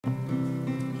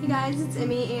guys, it's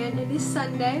Emmy and it is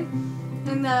Sunday,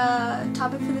 and the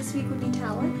topic for this week would be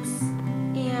talents.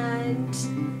 And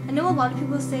I know a lot of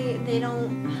people say they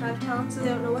don't have talents, so they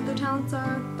don't know what their talents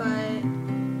are, but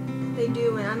they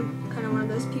do, and I'm kind of one of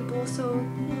those people, so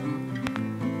yeah.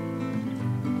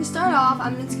 To start off,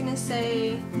 I'm just going to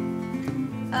say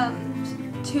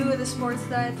two of the sports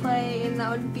that I play, and that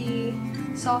would be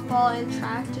softball and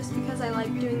track, just because I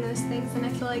like doing those things and I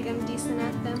feel like I'm decent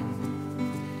at them.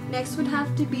 Next would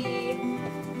have to be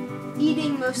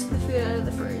eating most of the food out of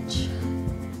the fridge.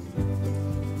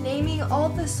 Naming all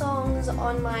the songs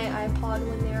on my iPod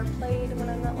when they are played when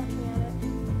I'm not looking at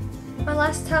it. My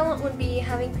last talent would be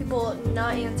having people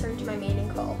not answer to my mating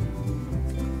call.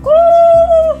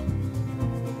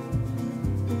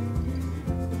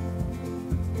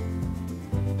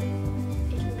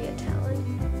 It can be a talent.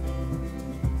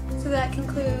 So that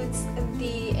concludes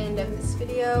the end of this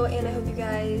video, and I hope you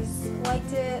guys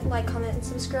liked it. Like, comment, and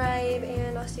subscribe,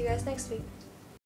 and I'll see you guys next week.